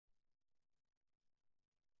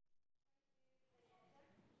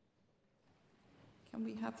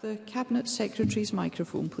Can we have the Cabinet Secretary's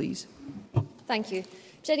microphone, please? Thank you.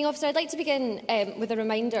 Presiding Officer, I'd like to begin with a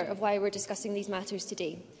reminder of why we're discussing these matters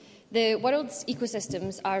today. The world's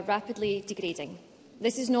ecosystems are rapidly degrading.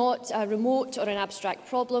 This is not a remote or an abstract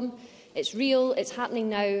problem. It's real, it's happening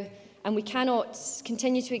now, and we cannot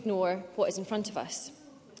continue to ignore what is in front of us.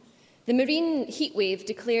 The marine heatwave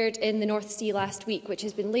declared in the North Sea last week, which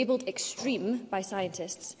has been labelled extreme by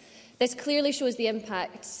scientists, this clearly shows the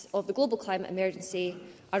impacts of the global climate emergency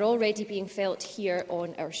are already being felt here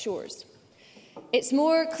on our shores. It's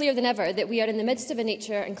more clear than ever that we are in the midst of a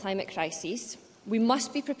nature and climate crisis. We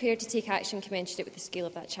must be prepared to take action commensurate with the scale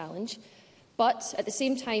of that challenge, but at the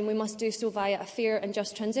same time we must do so via a fair and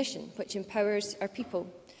just transition, which empowers our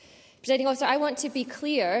people. Presiding Officer, I want to be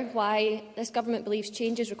clear why this Government believes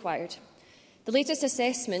change is required. The latest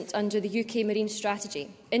assessment under the UK Marine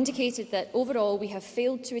Strategy indicated that overall we have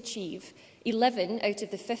failed to achieve 11 out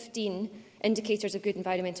of the 15 indicators of good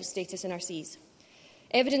environmental status in our seas.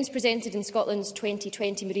 Evidence presented in Scotland's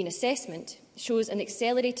 2020 Marine Assessment shows an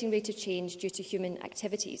accelerating rate of change due to human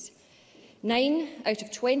activities. 9 out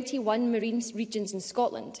of 21 marine regions in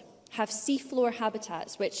Scotland have seafloor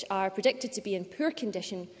habitats which are predicted to be in poor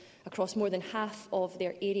condition across more than half of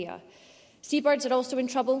their area. Seabirds are also in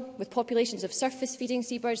trouble, with populations of surface-feeding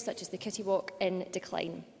seabirds such as the kittiwake in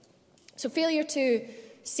decline. So failure to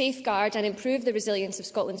safeguard and improve the resilience of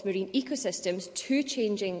Scotland's marine ecosystems to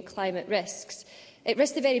changing climate risks, it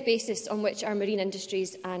risks the very basis on which our marine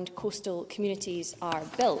industries and coastal communities are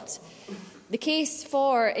built. The case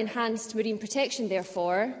for enhanced marine protection,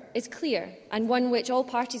 therefore, is clear, and one which all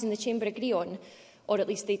parties in the Chamber agree on, or at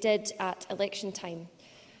least they did at election time.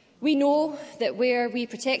 We know that where we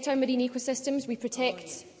protect our marine ecosystems, we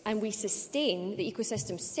protect and we sustain the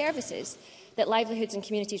ecosystem services that livelihoods and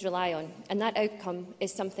communities rely on, and that outcome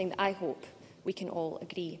is something that I hope we can all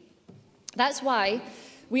agree. That's why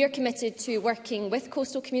we are committed to working with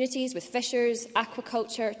coastal communities, with fishers,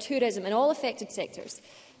 aquaculture, tourism and all affected sectors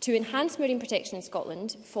to enhance marine protection in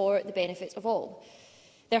Scotland for the benefit of all.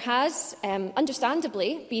 There has,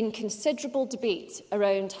 understandably, been considerable debate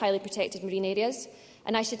around highly protected marine areas,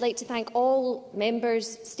 and I should like to thank all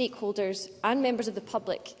members, stakeholders and members of the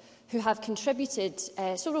public who have contributed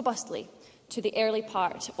so robustly to the early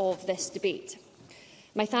part of this debate.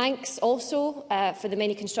 My thanks also for the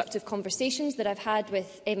many constructive conversations that I've had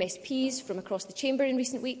with MSPs from across the Chamber in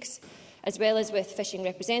recent weeks, as well as with fishing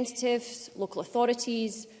representatives, local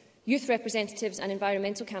authorities, youth representatives and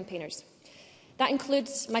environmental campaigners. That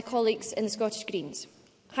includes my colleagues in the Scottish Greens.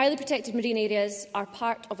 Highly protected marine areas are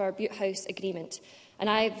part of our Butte House Agreement, and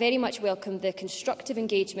I very much welcome the constructive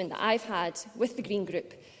engagement that I've had with the Green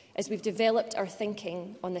Group as we've developed our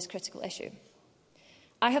thinking on this critical issue.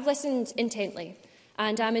 I have listened intently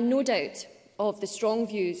and am in no doubt of the strong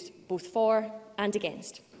views both for and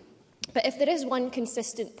against. But if there is one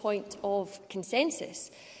consistent point of consensus,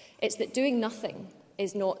 it's that doing nothing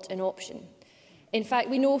is not an option. In fact,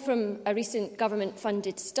 we know from a recent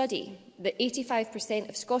government-funded study that 85%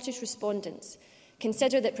 of Scottish respondents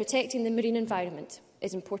consider that protecting the marine environment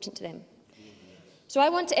is important to them. So I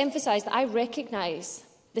want to emphasise that I recognise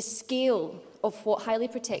the scale of what highly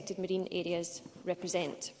protected marine areas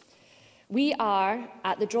represent. We are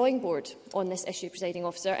at the drawing board on this issue, Presiding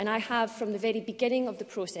Officer, and I have, from the very beginning of the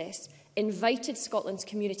process, invited Scotland's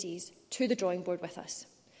communities to the drawing board with us.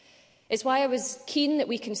 It's why I was keen that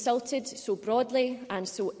we consulted so broadly and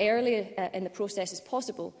so early in the process as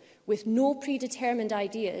possible, with no predetermined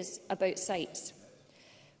ideas about sites.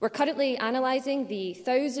 We're currently analysing the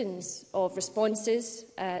thousands of responses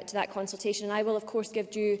to that consultation, and I will, of course, give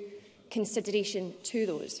due consideration to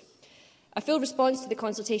those. A full response to the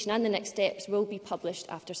consultation and the next steps will be published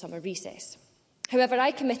after summer recess. However,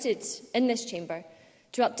 I committed in this chamber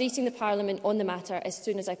to updating the Parliament on the matter as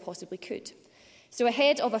soon as I possibly could. So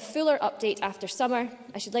ahead of a fuller update after summer,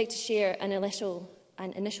 I should like to share an initial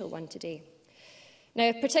one today. Now,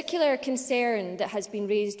 a particular concern that has been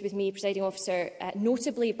raised with me, Presiding Officer,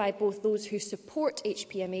 notably by both those who support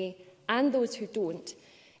HPMA and those who don't,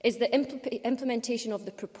 is the implementation of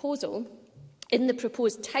the proposal in the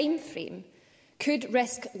proposed timeframe could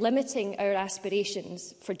risk limiting our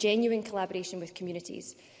aspirations for genuine collaboration with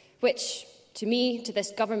communities, which, to me, to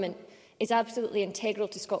this government, is absolutely integral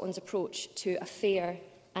to Scotland's approach to a fair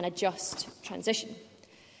and a just transition.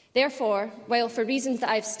 Therefore, while for reasons that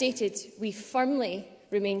I've stated, we firmly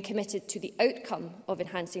remain committed to the outcome of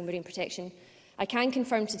enhancing marine protection, I can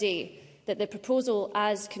confirm today that the proposal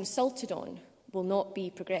as consulted on will not be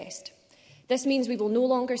progressed. This means we will no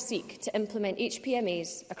longer seek to implement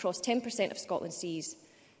HPMAs across 10% of Scotland's seas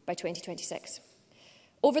by 2026.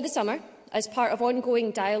 Over the summer, as part of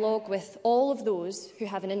ongoing dialogue with all of those who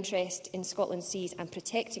have an interest in Scotland's seas and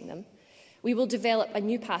protecting them, we will develop a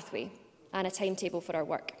new pathway and a timetable for our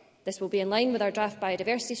work. This will be in line with our draft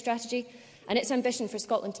biodiversity strategy and its ambition for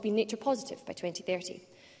Scotland to be nature positive by 2030.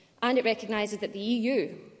 And it recognises that the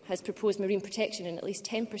EU has proposed marine protection in at least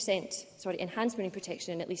 10%, enhanced marine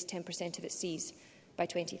protection in at least 10% of its seas by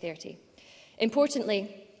 2030.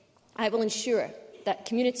 Importantly, I will ensure that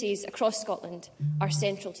communities across Scotland are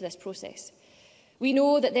central to this process. We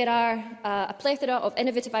know that there are a plethora of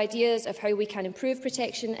innovative ideas of how we can improve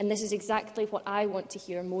protection, and this is exactly what I want to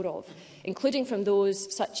hear more of, including from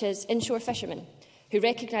those such as inshore fishermen, who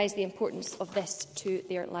recognise the importance of this to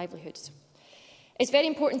their livelihoods. It's very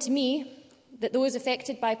important to me that those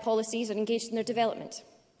affected by policies are engaged in their development.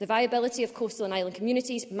 The viability of coastal and island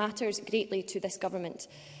communities matters greatly to this government.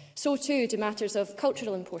 So too do matters of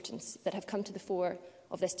cultural importance that have come to the fore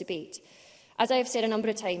of this debate. As I have said a number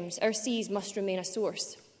of times, our seas must remain a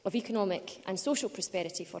source of economic and social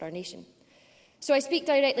prosperity for our nation. So I speak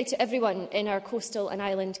directly to everyone in our coastal and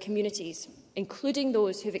island communities, including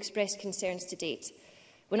those who have expressed concerns to date,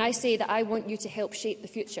 when I say that I want you to help shape the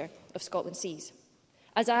future of Scotland's seas.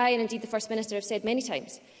 As I, and indeed the First Minister, have said many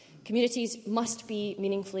times, communities must be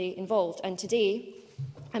meaningfully involved, and today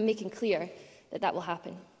I'm making clear that that will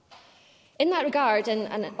happen. In that regard,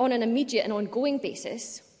 and on an immediate and ongoing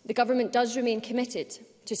basis, the Government does remain committed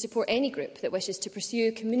to support any group that wishes to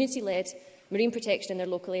pursue community-led marine protection in their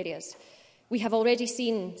local areas. We have already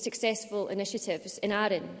seen successful initiatives in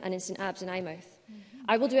Arran and in St Abbs and Eyemouth.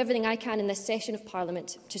 I will do everything I can in this session of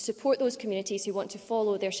Parliament to support those communities who want to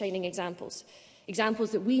follow their shining examples,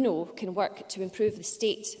 examples that we know can work to improve the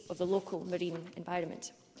state of the local marine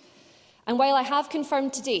environment. And while I have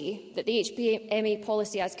confirmed today that the HPMA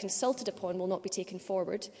policy as consulted upon will not be taken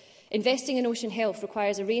forward, investing in ocean health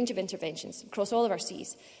requires a range of interventions across all of our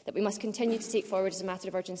seas that we must continue to take forward as a matter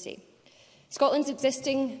of urgency. Scotland's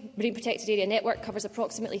existing marine protected area network covers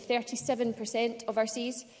approximately 37% of our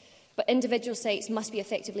seas, but individual sites must be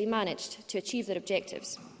effectively managed to achieve their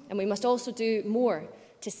objectives. And we must also do more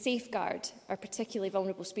to safeguard our particularly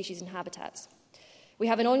vulnerable species and habitats. We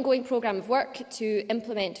have an ongoing programme of work to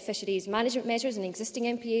implement fisheries management measures in existing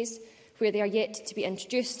MPAs where they are yet to be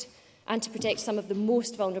introduced, and to protect some of the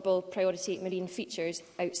most vulnerable priority marine features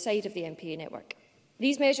outside of the MPA network.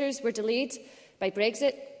 These measures were delayed by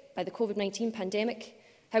Brexit, by the COVID-19 pandemic.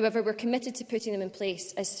 However, we're committed to putting them in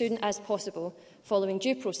place as soon as possible following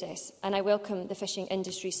due process, and I welcome the fishing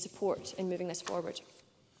industry's support in moving this forward.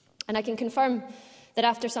 And I can confirm that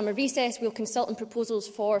after summer recess, we'll consult on proposals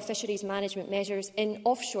for fisheries management measures in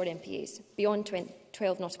offshore MPAs beyond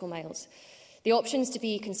 12 nautical miles. The options to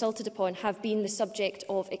be consulted upon have been the subject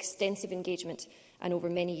of extensive engagement and over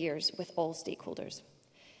many years with all stakeholders.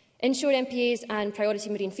 Inshore MPAs and priority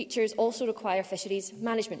marine features also require fisheries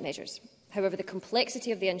management measures. However, the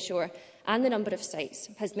complexity of the inshore and the number of sites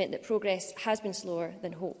has meant that progress has been slower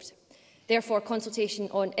than hoped. Therefore, consultation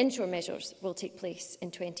on inshore measures will take place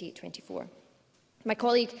in 2024. My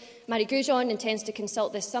colleague, Mary Goujon, intends to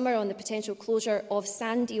consult this summer on the potential closure of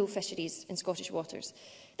sand eel fisheries in Scottish waters.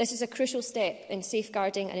 This is a crucial step in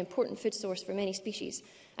safeguarding an important food source for many species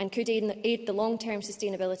and could aid the long-term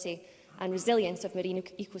sustainability and resilience of marine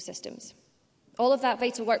ecosystems. All of that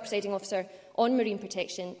vital work, Presiding Officer, on marine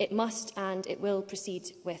protection, it must and it will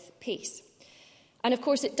proceed with pace. And of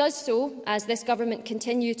course it does so as this government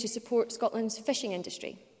continues to support Scotland's fishing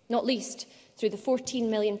industry, not least through the £14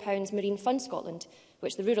 million Marine Fund Scotland,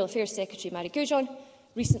 which the Rural Affairs Secretary, Mary Goujon,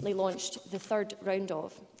 recently launched the third round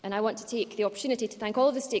of. And I want to take the opportunity to thank all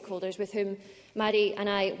of the stakeholders with whom Mary and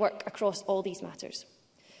I work across all these matters.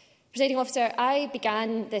 Presiding Officer, I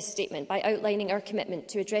began this statement by outlining our commitment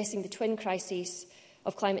to addressing the twin crises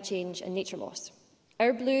of climate change and nature loss.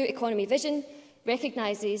 Our blue economy vision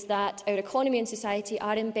recognises that our economy and society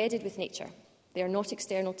are embedded with nature. They are not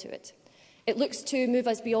external to it. It looks to move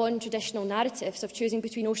us beyond traditional narratives of choosing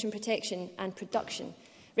between ocean protection and production,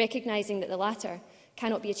 recognising that the latter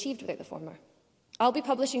cannot be achieved without the former. I'll be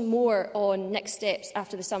publishing more on next steps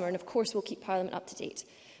after the summer, and of course we'll keep Parliament up to date.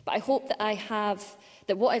 But I hope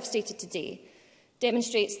that what I've stated today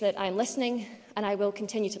demonstrates that I'm listening, and I will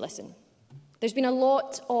continue to listen. There's been a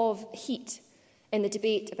lot of heat in the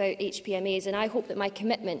debate about HPMAs, and I hope that my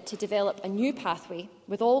commitment to develop a new pathway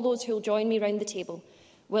with all those who will join me round the table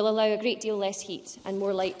will allow a great deal less heat and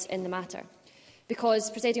more light in the matter. Because,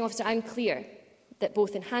 Presiding Officer, I'm clear that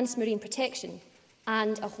both enhanced marine protection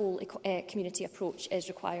and a whole community approach is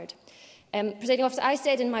required. Presiding Officer, I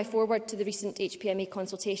said in my foreword to the recent HPMA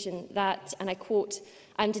consultation that, and I quote,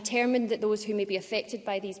 "I'm determined that those who may be affected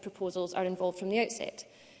by these proposals are involved from the outset.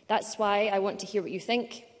 That's why I want to hear what you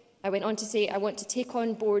think, I went on to say, I want to take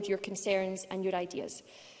on board your concerns and your ideas.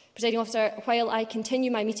 Presiding Officer, while I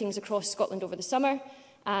continue my meetings across Scotland over the summer,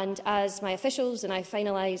 and as my officials and I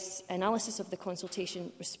finalise analysis of the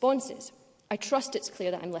consultation responses, I trust it's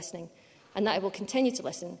clear that I'm listening and that I will continue to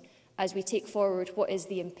listen as we take forward what is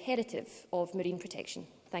the imperative of marine protection.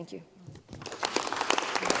 Thank you.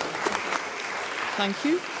 Thank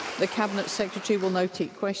you. The Cabinet Secretary will now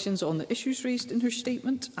take questions on the issues raised in her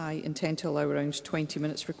statement. I intend to allow around 20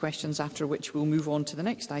 minutes for questions, after which we'll move on to the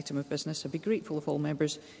next item of business. I'd be grateful if all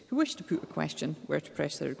members who wish to put a question were to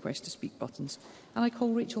press the request to speak buttons. And I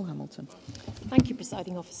call Rachel Hamilton. Thank you,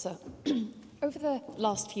 Presiding Officer. Over the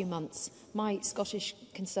last few months, my Scottish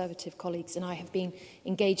Conservative colleagues and I have been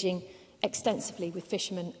engaging extensively with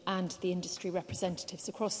fishermen and the industry representatives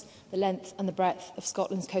across the length and the breadth of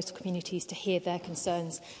Scotland's coastal communities to hear their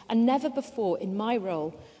concerns. And never before in my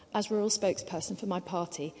role as rural spokesperson for my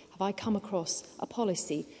party have I come across a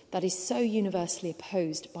policy that is so universally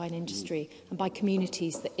opposed by an industry and by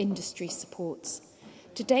communities that industry supports.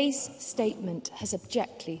 Today's statement has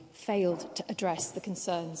abjectly failed to address the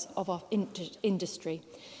concerns of our industry.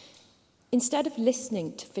 Instead of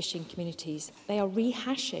listening to fishing communities, they are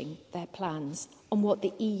rehashing their plans on what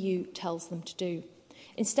the EU tells them to do.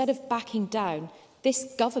 Instead of backing down,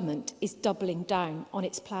 this government is doubling down on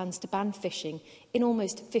its plans to ban fishing in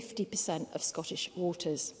almost 50% of Scottish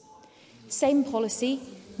waters. Same policy,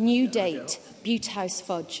 new date, Bute House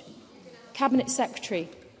fudge. Cabinet Secretary,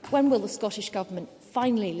 when will the Scottish Government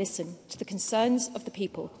finally listen to the concerns of the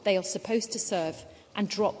people they are supposed to serve and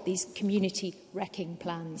drop these community-wrecking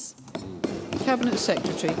plans? Cabinet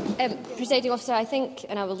Secretary. Presiding Officer, I think,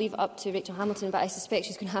 and I will leave it up to Rachel Hamilton, but I suspect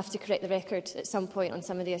she's going to have to correct the record at some point on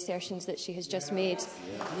some of the assertions that she has just made.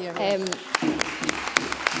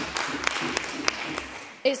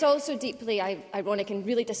 It's also deeply ironic and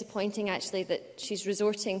really disappointing, actually, that she's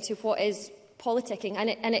resorting to what is politicking.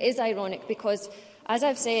 And it is ironic because, as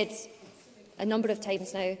I've said a number of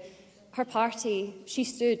times now, her party, she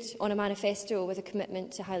stood on a manifesto with a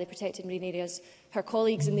commitment to highly protected marine areas. Her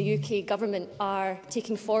colleagues in the UK government are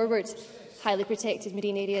taking forward highly protected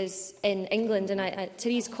marine areas in England. And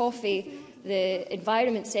Therese Coffey, the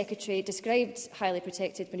Environment Secretary, described highly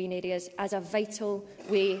protected marine areas as a vital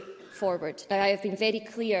way forward. Now, I have been very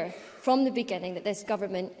clear from the beginning that this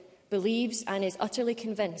government believes and is utterly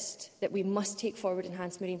convinced that we must take forward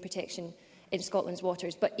enhanced marine protection in Scotland's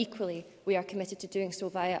waters, but equally we are committed to doing so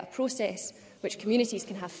via a process which communities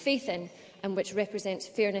can have faith in and which represents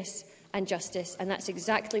fairness and justice, and that's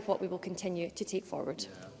exactly what we will continue to take forward.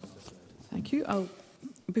 Thank you.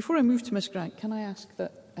 Before I move to Ms Grant, can I ask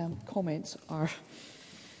that comments are...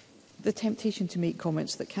 The temptation to make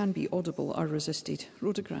comments that can be audible are resisted.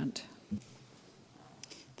 Rhoda Grant.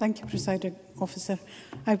 Thank you, Presiding Officer.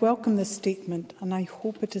 I welcome this statement and I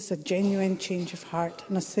hope it is a genuine change of heart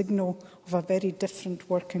and a signal of a very different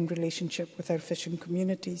working relationship with our fishing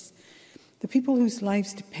communities. The people whose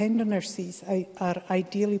lives depend on our seas are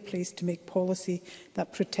ideally placed to make policy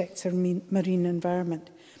that protects our marine environment.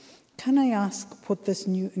 Can I ask what this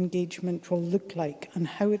new engagement will look like and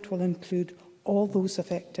how it will include all those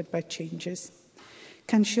affected by changes?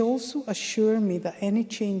 Can she also assure me that any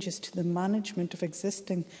changes to the management of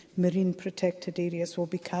existing marine protected areas will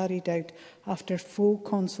be carried out after full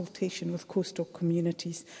consultation with coastal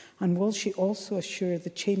communities? And will she also assure the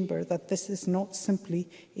Chamber that this is not simply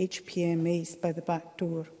HPMAs by the back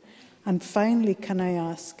door? And finally, can I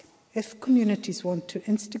ask, if communities want to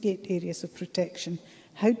instigate areas of protection,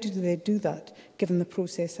 how do they do that, given the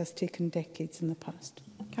process has taken decades in the past?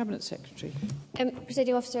 Cabinet Secretary.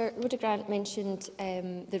 Presiding Officer, Rhoda Grant mentioned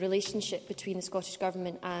the relationship between the Scottish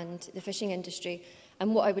Government and the fishing industry.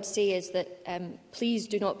 And what I would say is that please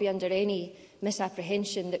do not be under any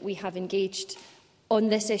misapprehension that we have engaged on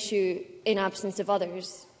this issue in absence of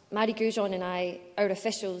others. Mary Goujon and I, our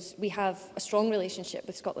officials, we have a strong relationship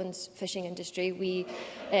with Scotland's fishing industry. We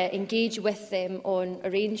engage with them on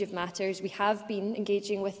a range of matters. We have been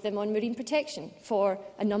engaging with them on marine protection for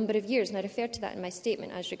a number of years, and I referred to that in my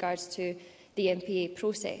statement as regards to the MPA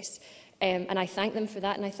process. And I thank them for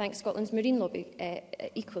that, and I thank Scotland's marine lobby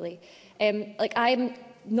equally. I'm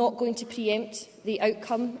not going to preempt the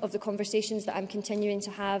outcome of the conversations that I'm continuing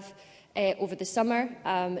to have over the summer,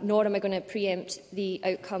 nor am I going to preempt the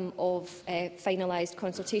outcome of finalised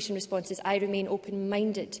consultation responses. I remain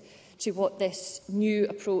open-minded to what this new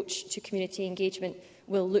approach to community engagement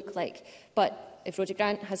will look like. But if Rhoda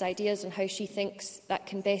Grant has ideas on how she thinks that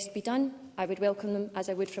can best be done, I would welcome them, as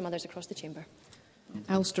I would from others across the Chamber.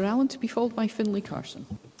 Alistair Allen, to be followed by Finlay Carson.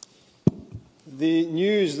 The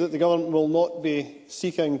news that the Government will not be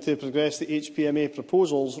seeking to progress the HPMA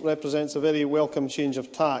proposals represents a very welcome change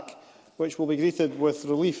of tack, which will be greeted with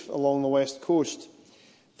relief along the West Coast.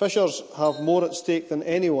 Fishers have more at stake than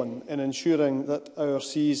anyone in ensuring that our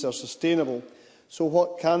seas are sustainable. So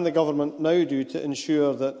what can the Government now do to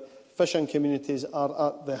ensure that fishing communities are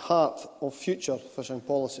at the heart of future fishing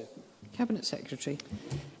policy? Cabinet Secretary.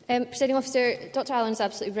 Presiding Officer, Dr Allen is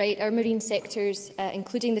absolutely right. Our marine sectors,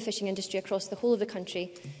 including the fishing industry across the whole of the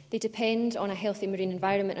country, they depend on a healthy marine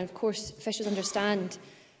environment. And of course, fishers understand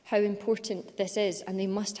how important this is, and they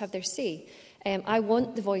must have their say. I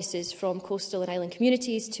want the voices from coastal and island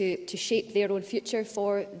communities to shape their own future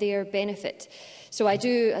for their benefit. So I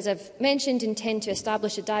do, as I've mentioned, intend to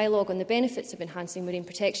establish a dialogue on the benefits of enhancing marine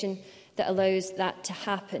protection that allows that to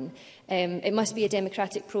happen. It must be a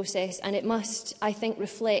democratic process, and it must, I think,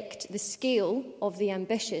 reflect the scale of the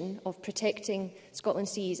ambition of protecting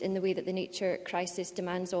Scotland's seas in the way that the nature crisis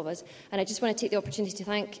demands of us. And I just want to take the opportunity to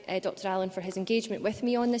thank Dr Allen for his engagement with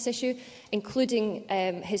me on this issue, including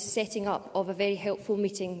his setting up of a very helpful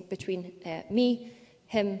meeting between me,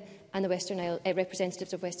 him and the Western Isles,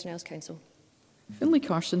 representatives of Western Isles Council. Finlay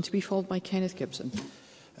Carson, to be followed by Kenneth Gibson.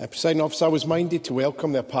 Presiding Officer, I was minded to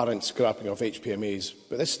welcome the apparent scrapping of HPMAs,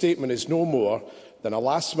 but this statement is no more than a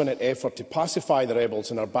last-minute effort to pacify the rebels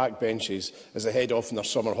in our backbenches as they head off on their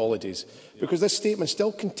summer holidays, because this statement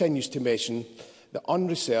still continues to mention the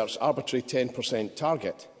unresearched arbitrary 10%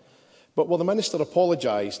 target. But will the Minister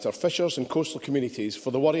apologise to our fishers and coastal communities for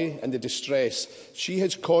the worry and the distress she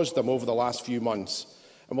has caused them over the last few months?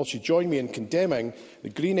 And will she join me in condemning the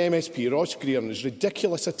Green MSP Ross Greer's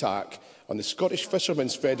ridiculous attack on the Scottish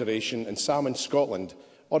Fishermen's Federation and Salmon Scotland?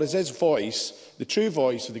 Or is his voice, the true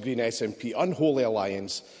voice of the Green SNP, unholy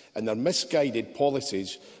alliance and their misguided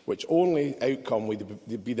policies, which only outcome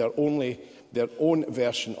would be their own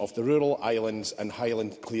version of the rural islands and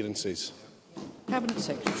highland clearances? Cabinet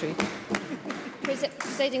Secretary.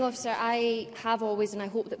 Presiding Officer, I have always, and I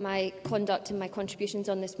hope that my conduct and my contributions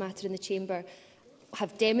on this matter in the Chamber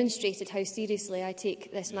have demonstrated how seriously I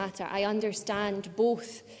take this matter. I understand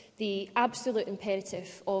both the absolute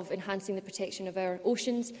imperative of enhancing the protection of our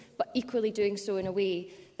oceans, but equally doing so in a way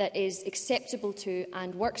that is acceptable to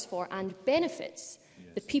and works for and benefits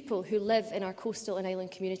the people who live in our coastal and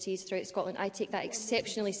island communities throughout Scotland. I take that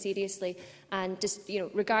exceptionally seriously, and just,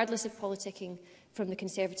 regardless of politicking from the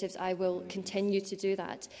Conservatives, I will continue to do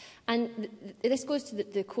that. And this goes to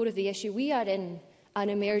the core of the issue. We are in an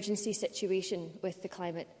emergency situation with the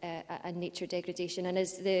climate and nature degradation. And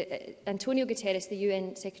as Antonio Guterres, the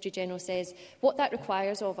UN Secretary-General, says, what that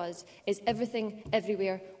requires of us is everything,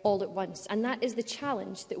 everywhere, all at once. And that is the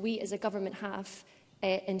challenge that we as a government have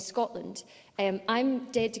in Scotland. I'm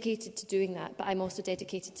dedicated to doing that, but I'm also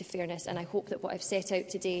dedicated to fairness, and I hope that what I've set out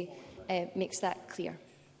today makes that clear.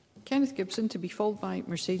 Kenneth Gibson, to be followed by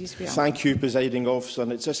Mercedes Vial. Thank you, Presiding Officer.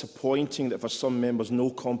 And it's disappointing that for some members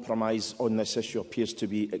no compromise on this issue appears to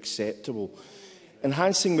be acceptable.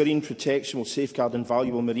 Enhancing marine protection will safeguard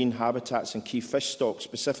invaluable marine habitats and key fish stocks,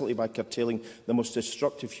 specifically by curtailing the most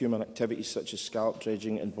destructive human activities such as scallop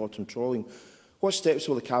dredging and bottom trawling. What steps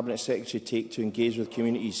will the Cabinet Secretary take to engage with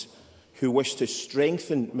communities who wish to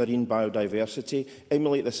strengthen marine biodiversity,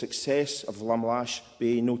 emulate the success of the Lumlash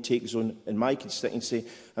Bay no-take zone in my constituency,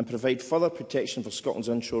 and provide further protection for Scotland's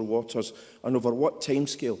inshore waters? And over what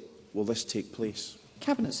timescale will this take place?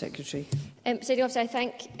 Cabinet Secretary. Presiding Officer, I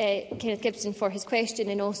thank Kenneth Gibson for his question,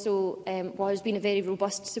 and also what has been a very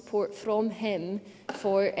robust support from him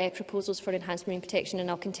for proposals for enhanced marine protection, and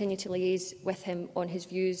I'll continue to liaise with him on his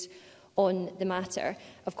views on the matter.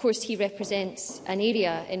 Of course, he represents an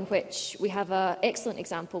area in which we have an excellent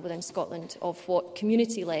example within Scotland of what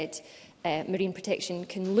community-led marine protection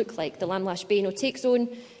can look like. The Lamlash Bay no-take zone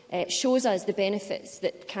shows us the benefits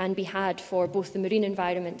that can be had for both the marine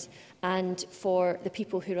environment and for the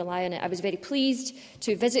people who rely on it. I was very pleased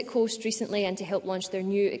to visit Coast recently and to help launch their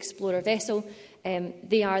new Explorer vessel.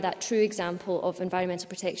 They are that true example of environmental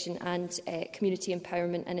protection and community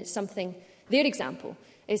empowerment, and it's something, their example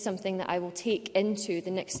is something that I will take into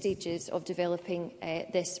the next stages of developing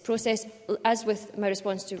this process. As with my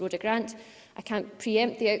response to Rhoda Grant, I can't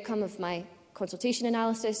preempt the outcome of my consultation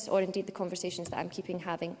analysis or indeed the conversations that I'm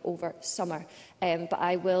having over summer. But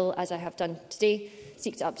I will, as I have done today,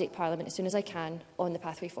 seek to update Parliament as soon as I can on the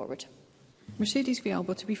pathway forward. Mercedes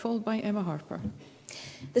Vialba, to be followed by Emma Harper.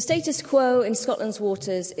 The status quo in Scotland's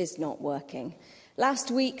waters is not working.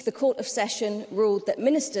 Last week, the Court of Session ruled that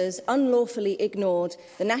ministers unlawfully ignored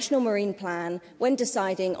the National Marine Plan when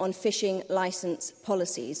deciding on fishing licence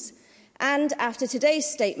policies. And after today's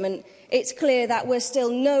statement, it's clear that we're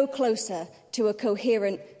still no closer to a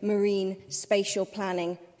coherent marine spatial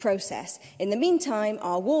planning process. In the meantime,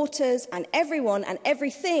 our waters and everyone and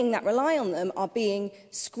everything that rely on them are being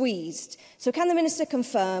squeezed. So can the Minister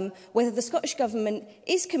confirm whether the Scottish Government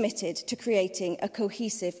is committed to creating a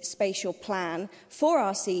cohesive spatial plan for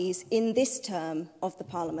our seas in this term of the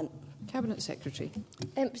Parliament? Cabinet Secretary.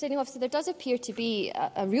 Presiding Officer, there does appear to be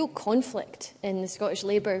a real conflict in the Scottish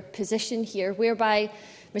Labour position here, whereby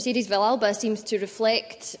Mercedes Villalba seems to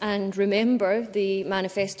reflect and remember the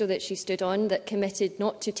manifesto that she stood on that committed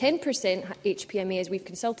not to 10% HPMA, as we've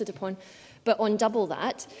consulted upon, but on double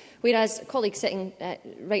that, whereas a colleague sitting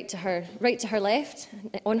right to her left,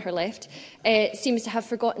 on her left, seems to have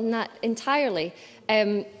forgotten that entirely.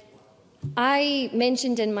 I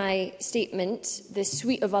mentioned in my statement the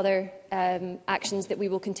suite of other actions that we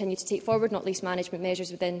will continue to take forward, not least management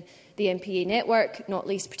measures within the MPA network, not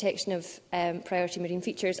least protection of priority marine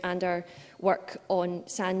features and our work on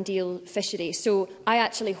sand eel fishery. So I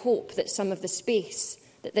actually hope that some of the space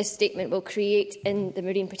that this statement will create in the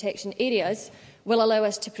marine protection areas will allow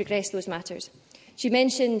us to progress those matters. She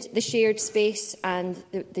mentioned the shared space and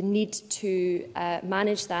the need to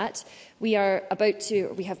manage that. We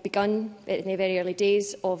have begun in the very early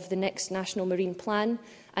days of the next National Marine Plan,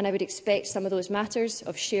 and I would expect some of those matters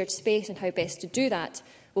of shared space and how best to do that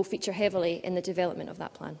will feature heavily in the development of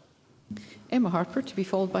that plan. Emma Harper, to be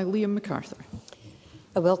followed by Liam MacArthur.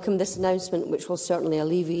 I welcome this announcement, which will certainly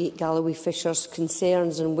alleviate Galloway fishers'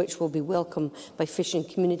 concerns and which will be welcome by fishing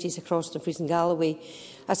communities across Dumfries and Galloway.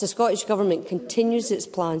 As the Scottish Government continues its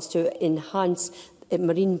plans to enhance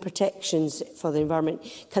marine protections for the environment,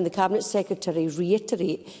 can the Cabinet Secretary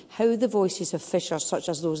reiterate how the voices of fishers, such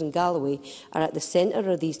as those in Galloway, are at the centre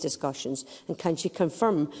of these discussions? And can she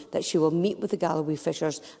confirm that she will meet with the Galloway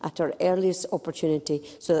fishers at her earliest opportunity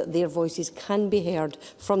so that their voices can be heard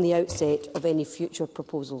from the outset of any future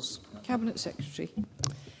proposals? Cabinet Secretary.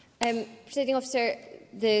 Presiding Officer,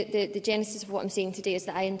 the genesis of what I'm saying today is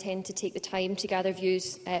that I intend to take the time to gather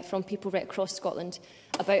views from people right across Scotland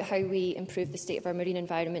about how we improve the state of our marine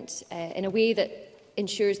environment in a way that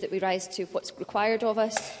ensures that we rise to what's required of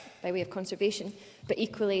us by way of conservation, but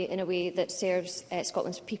equally in a way that serves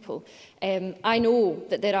Scotland's people. I know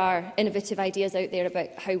that there are innovative ideas out there about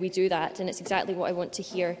how we do that, and it's exactly what I want to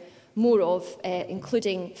hear more of,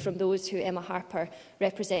 including from those who Emma Harper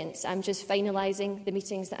represents. I'm just finalising the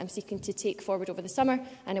meetings that I'm seeking to take forward over the summer,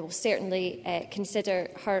 and I will certainly consider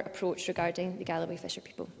her approach regarding the Galloway fisher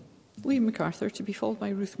people. Liam MacArthur, to be followed by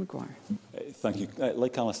Ruth Maguire. Thank you.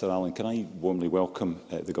 Like Alistair Allen, can I warmly welcome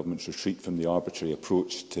the Government's retreat from the arbitrary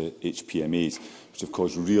approach to HPMAs, which have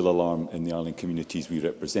caused real alarm in the island communities we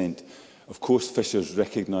represent. Of course, fishers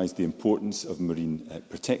recognise the importance of marine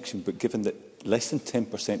protection, but given that less than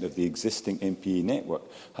 10% of the existing MPA network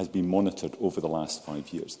has been monitored over the last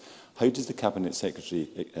 5 years, how does the Cabinet Secretary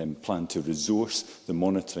plan to resource the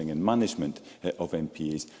monitoring and management of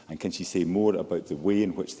MPAs? And can she say more about the way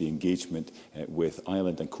in which the engagement with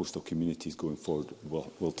island and coastal communities going forward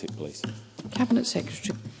will take place? Cabinet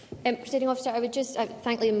Secretary. Presiding Officer, I would just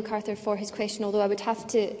thank Liam MacArthur for his question, although I would have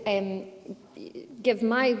to give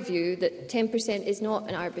my view that 10% is not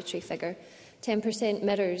an arbitrary figure. 10%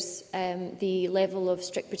 mirrors the level of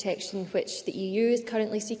strict protection which the EU is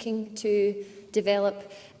currently seeking to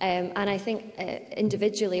develop. And I think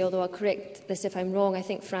individually, although I'll correct this if I'm wrong, I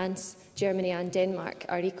think France, Germany and Denmark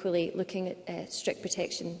are equally looking at strict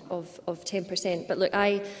protection of 10%. But look,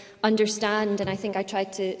 I understand, and I think I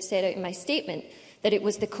tried to set out in my statement, that it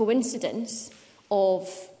was the coincidence of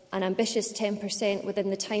an ambitious 10% within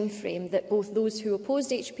the time frame that both those who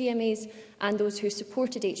opposed HPMAs and those who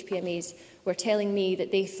supported HPMAs were telling me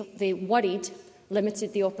that they worried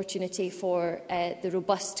limited the opportunity for the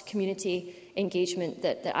robust community engagement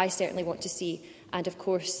that I certainly want to see, and of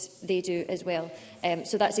course they do as well.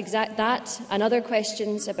 So that's that and other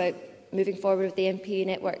questions about moving forward with the MPA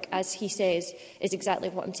network, as he says, is exactly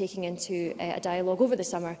what I'm taking into a dialogue over the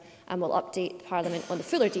summer, and will update Parliament on the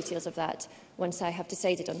fuller details of that once I have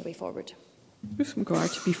decided on the way forward. Ruth Maguire,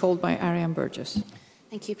 to be followed by Ariane Burgess.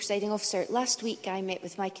 Thank you, Presiding Officer. Last week I met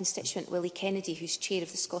with my constituent Willie Kennedy, who's chair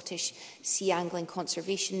of the Scottish Sea Angling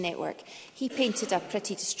Conservation Network. He painted a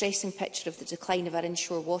pretty distressing picture of the decline of our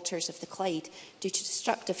inshore waters of the Clyde due to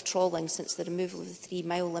destructive trawling since the removal of the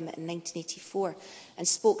 3-mile limit in 1984, and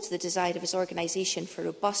spoke to the desire of his organisation for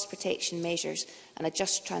robust protection measures and a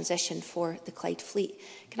just transition for the Clyde fleet.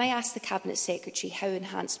 Can I ask the Cabinet Secretary how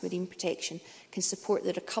enhanced marine protection can support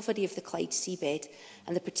the recovery of the Clyde seabed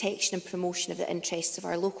and the protection and promotion of the interests of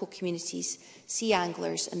our local communities, sea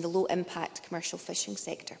anglers and the low-impact commercial fishing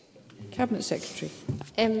sector? Cabinet Secretary.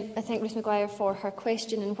 I thank Ruth Maguire for her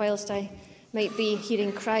question, and whilst I might be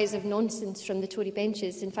hearing cries of nonsense from the Tory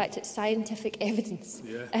benches. In fact, it's scientific evidence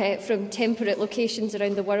from temperate locations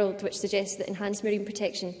around the world which suggests that enhanced marine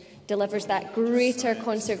protection delivers that greater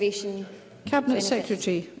conservation Cabinet benefits.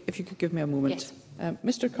 Secretary, if you could give me a moment. Yes.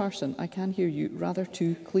 Mr Carson, I can hear you rather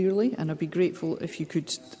too clearly, and I'd be grateful if you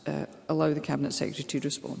could allow the Cabinet Secretary to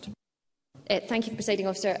respond. Thank you, Presiding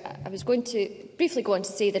Officer. I was going to briefly go on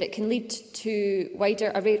to say that it can lead to a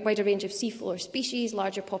wider range of seafloor species,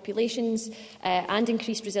 larger populations and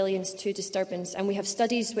increased resilience to disturbance. And we have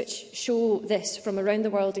studies which show this from around the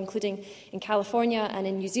world, including in California and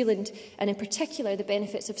in New Zealand, and in particular the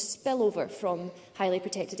benefits of spillover from highly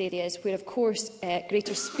protected areas, where of course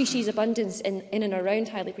greater species abundance in and around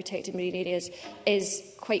highly protected marine areas is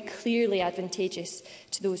quite clearly advantageous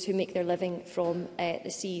to those who make their living from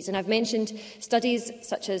the seas. And I've mentioned studies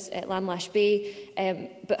such as Lamlash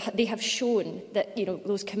Bay, but they have shown that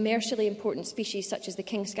those commercially important species such as the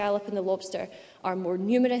king scallop and the lobster are more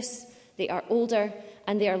numerous, they are older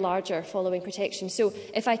and they are larger following protection. So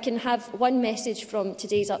if I can have one message from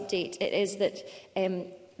today's update, it is that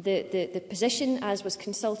the position, as was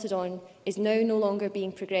consulted on, is now no longer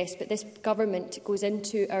being progressed, but this government goes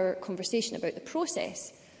into our conversation about the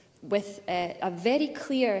process with a very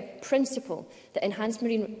clear principle that enhanced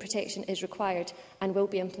marine protection is required and will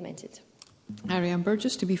be implemented. Ariane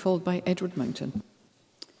Burgess, to be followed by Edward Mountain.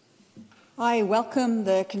 I welcome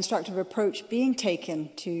the constructive approach being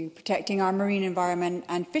taken to protecting our marine environment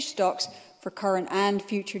and fish stocks for current and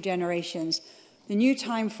future generations. The new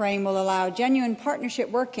time frame will allow genuine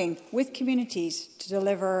partnership working with communities to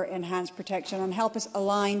deliver enhanced protection and help us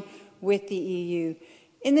align with the EU.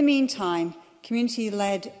 In the meantime,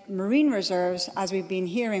 community-led marine reserves, as we've been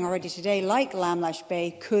hearing already today, like Lamlash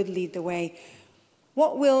Bay, could lead the way.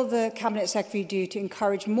 What will the Cabinet Secretary do to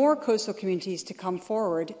encourage more coastal communities to come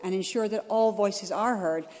forward and ensure that all voices are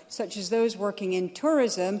heard, such as those working in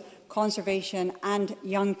tourism, conservation and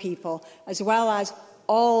young people, as well as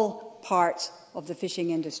all parts of the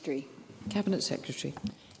fishing industry? Cabinet Secretary.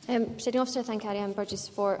 Presiding Officer, I thank Ariane Burgess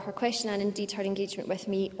for her question and indeed her engagement with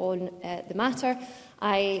me on the matter.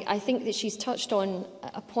 I think that she's touched on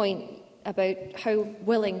a point about how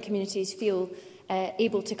willing communities feel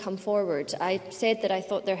able to come forward. I said that I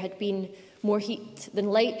thought there had been more heat than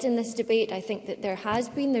light in this debate. I think that there has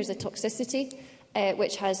been. There's a toxicity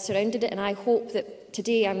which has surrounded it, and I hope that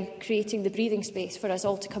today I'm creating the breathing space for us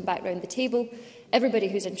all to come back round the table, everybody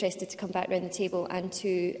who's interested to come back round the table and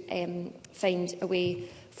to find a way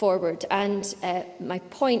forward. And my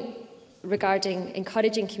point regarding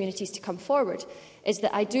encouraging communities to come forward is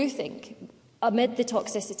that I do think, amid the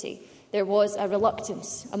toxicity, there was a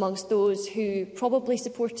reluctance amongst those who probably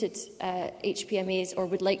supported HPMAs or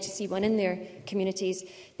would like to see one in their communities.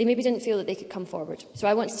 They maybe didn't feel that they could come forward. So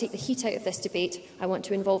I want to take the heat out of this debate. I want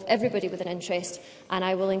to involve everybody with an interest, and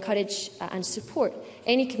I will encourage and support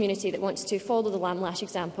any community that wants to follow the Lamlash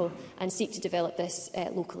example and seek to develop this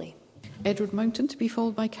locally. Edward Mountain, to be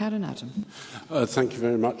followed by Karen Adam. Thank you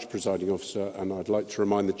very much, Presiding Officer, and I'd like to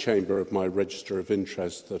remind the Chamber of my register of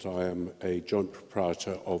interest that I am a joint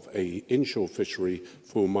proprietor of an inshore fishery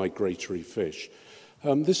for migratory fish.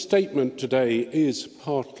 This statement today is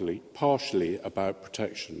partially about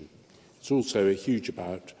protection. It's also a huge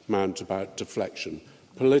amount about deflection,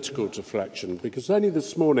 political deflection, because only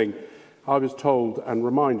this morning I was told and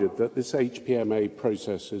reminded that this HPMA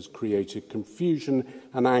process has created confusion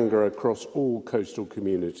and anger across all coastal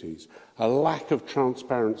communities, a lack of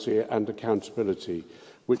transparency and accountability,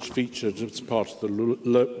 which featured as part of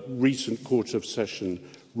the recent Court of Session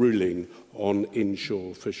ruling on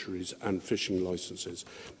inshore fisheries and fishing licences.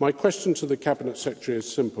 My question to the Cabinet Secretary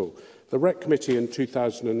is simple. The REC Committee in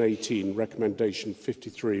 2018, Recommendation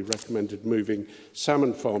 53, recommended moving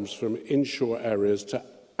salmon farms from inshore areas to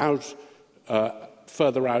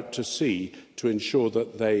further out to sea to ensure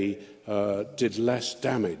that they did less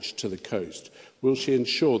damage to the coast. Will she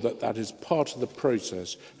ensure that that is part of the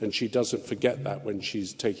process and she doesn't forget that when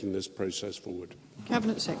she's taking this process forward?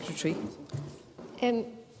 Cabinet Secretary.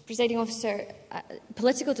 Presiding Officer,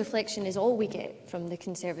 political deflection is all we get from the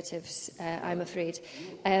Conservatives, I'm afraid.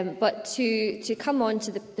 But to come on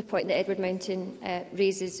to the point that Edward Mountain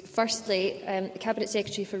raises, firstly, the Cabinet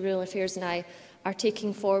Secretary for Rural Affairs and I are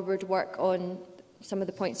taking forward work on some of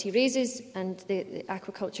the points he raises and the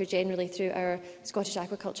aquaculture generally through our Scottish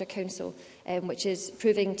Aquaculture Council, which is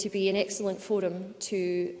proving to be an excellent forum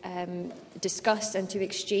to discuss and to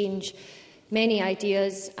exchange many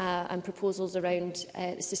ideas and proposals around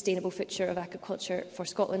the sustainable future of aquaculture for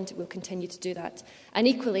Scotland. We'll continue to do that. And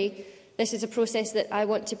equally, This is a process that I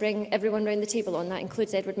want to bring everyone round the table on. That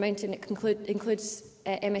includes Edward Mountain, it includes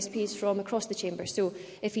MSPs from across the chamber. So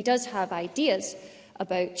if he does have ideas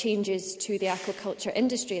about changes to the aquaculture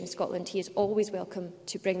industry in Scotland, he is always welcome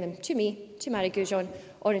to bring them to me, to Mary Goujon,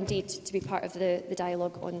 or indeed to be part of the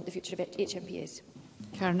dialogue on the future of HMPAs.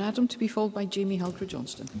 Karen Adam, to be followed by Jamie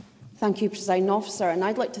Halker-Johnston. Thank you, Presiding Officer. And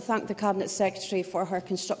I'd like to thank the Cabinet Secretary for her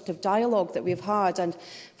constructive dialogue that we've had and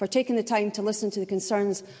for taking the time to listen to the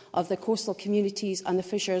concerns of the coastal communities and the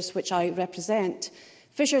fishers which I represent.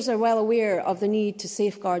 Fishers are well aware of the need to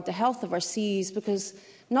safeguard the health of our seas because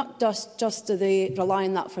not just do they rely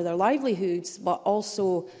on that for their livelihoods, but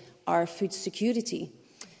also our food security.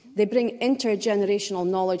 They bring intergenerational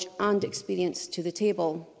knowledge and experience to the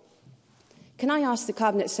table. Can I ask the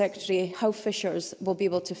Cabinet Secretary how fishers will be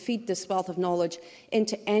able to feed this wealth of knowledge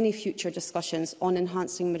into any future discussions on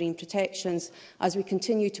enhancing marine protections as we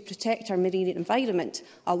continue to protect our marine environment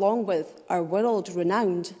along with our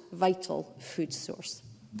world-renowned vital food source?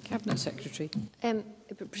 Cabinet Secretary.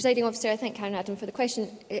 Presiding Officer, I thank Karen Adam for the question.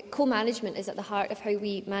 Co-management is at the heart of how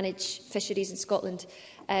we manage fisheries in Scotland,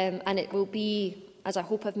 and it will be, as I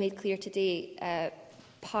hope I've made clear today,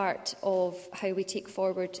 part of how we take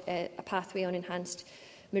forward a pathway on enhanced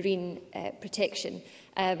marine protection.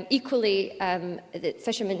 Equally, the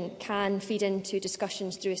fishermen can feed into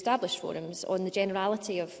discussions through established forums on the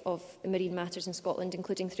generality of marine matters in Scotland,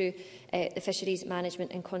 including through the Fisheries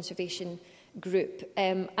Management and Conservation Group.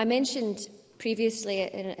 I mentioned previously,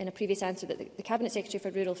 in a previous answer, that the Cabinet Secretary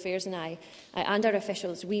for Rural Affairs and I and our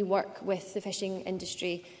officials, we work with the fishing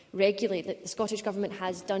industry regularly. The Scottish Government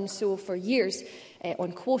has done so for years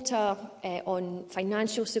on quota, on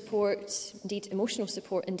financial support, indeed emotional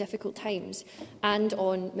support in difficult times, and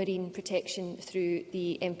on marine protection through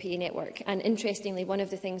the MPA network. And interestingly, one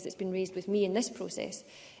of the things that's been raised with me in this process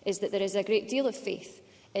is that there is a great deal of faith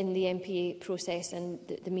in the MPA process and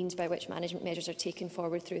the means by which management measures are taken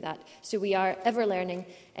forward through that. So we are ever learning.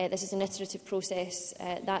 This is an iterative process.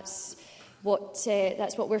 That's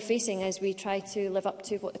what we're facing as we try to live up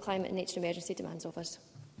to what the climate and nature emergency demands of us.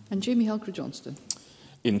 And Jamie Halker-Johnston.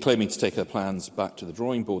 In claiming to take her plans back to the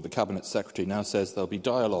drawing board, the Cabinet Secretary now says there will be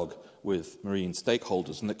dialogue with marine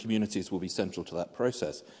stakeholders and that communities will be central to that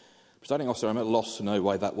process. Presiding Officer, I'm at a loss to know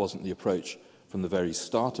why that wasn't the approach from the very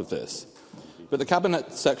start of this. But the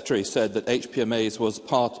Cabinet Secretary said that HPMAs was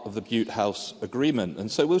part of the Butte House Agreement, and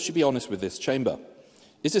so will she be honest with this chamber?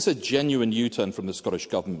 Is this a genuine U-turn from the Scottish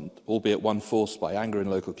Government, albeit one forced by anger in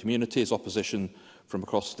local communities, opposition from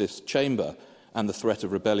across this chamber, and the threat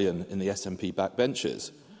of rebellion in the SNP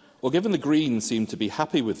backbenches? Or given the Greens seem to be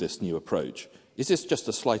happy with this new approach, is this just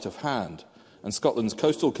a sleight of hand, and Scotland's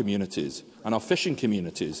coastal communities and our fishing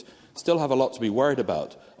communities still have a lot to be worried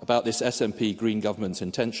about this SNP Green Government's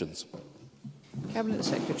intentions? Cabinet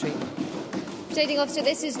Secretary. Presiding Officer,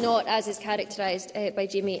 this is not as is characterised by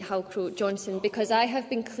Jamie Halker-Johnston, because I have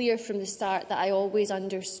been clear from the start that I always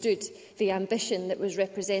understood the ambition that was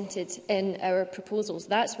represented in our proposals.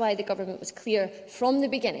 That's why the Government was clear from the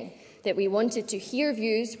beginning that we wanted to hear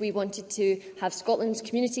views, we wanted to have Scotland's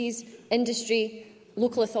communities, industry,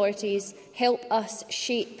 local authorities help us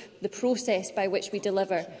shape the process by which we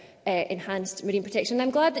deliver enhanced marine protection. And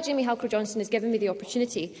I'm glad that Jamie Halker-Johnston has given me the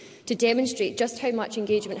opportunity to demonstrate just how much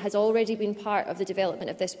engagement has already been part of the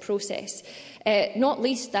development of this process, not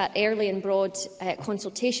least that early and broad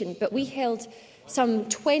consultation. But we held some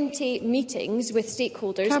 20 meetings with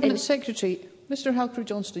stakeholders. Cabinet Secretary, Mr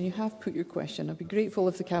Halker-Johnston, you have put your question. I'd be grateful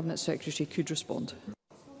if the Cabinet Secretary could respond.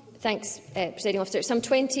 Thanks, Presiding Officer. Some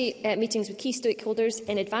 20 meetings with key stakeholders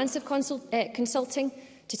in advance of consulting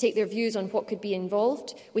to take their views on what could be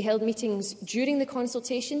involved. We held meetings during the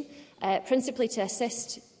consultation, principally to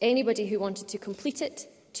assist anybody who wanted to complete it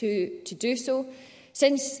to do so.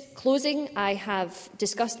 Since closing, I have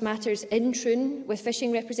discussed matters in Troon with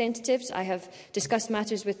fishing representatives. I have discussed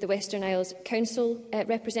matters with the Western Isles Council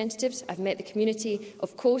representatives. I've met the community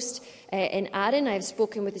of Coast in Arran. I have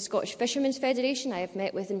spoken with the Scottish Fishermen's Federation. I have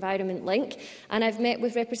met with Environment Link. And I've met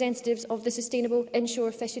with representatives of the Sustainable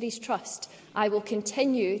Inshore Fisheries Trust. I will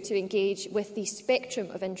continue to engage with the spectrum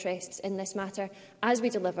of interests in this matter as we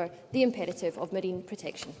deliver the imperative of marine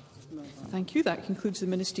protection. Thank you. That concludes the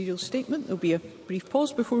ministerial statement. There will be a brief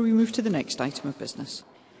pause before we move to the next item of business.